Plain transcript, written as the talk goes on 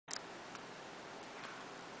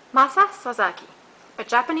Masa Sasaki, a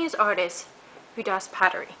Japanese artist who does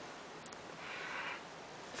pottery.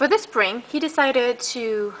 For this spring, he decided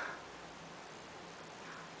to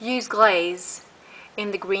use glaze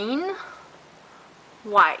in the green,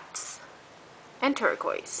 white, and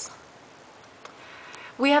turquoise.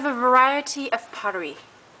 We have a variety of pottery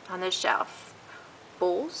on the shelf: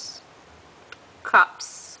 bowls,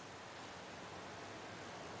 cups,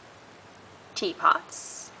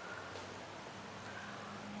 teapots,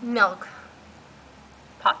 milk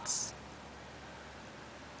pots,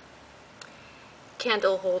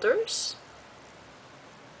 candle holders,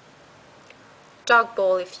 dog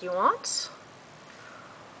bowl if you want,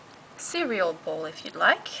 cereal bowl if you'd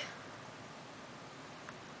like,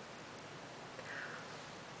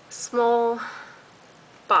 small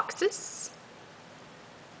boxes,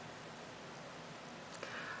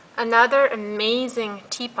 another amazing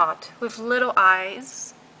teapot with little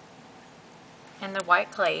eyes and the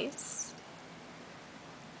white glaze,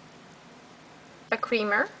 a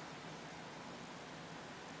creamer,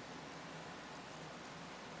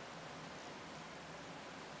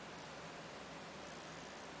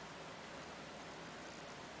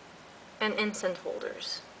 and incense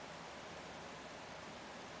holders.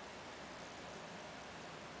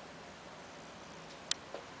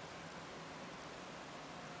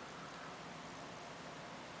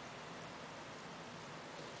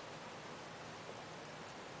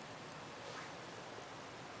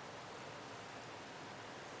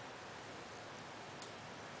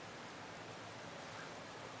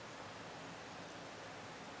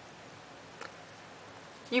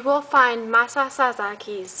 You will find Masa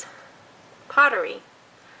Sasaki's pottery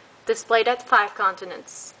displayed at 5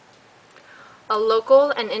 continents, a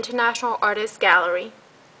local and international artist gallery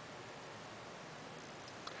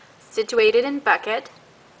situated in Buckhead,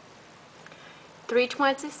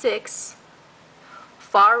 326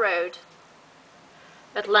 Far Road,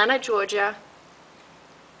 Atlanta, Georgia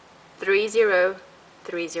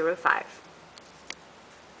 30305.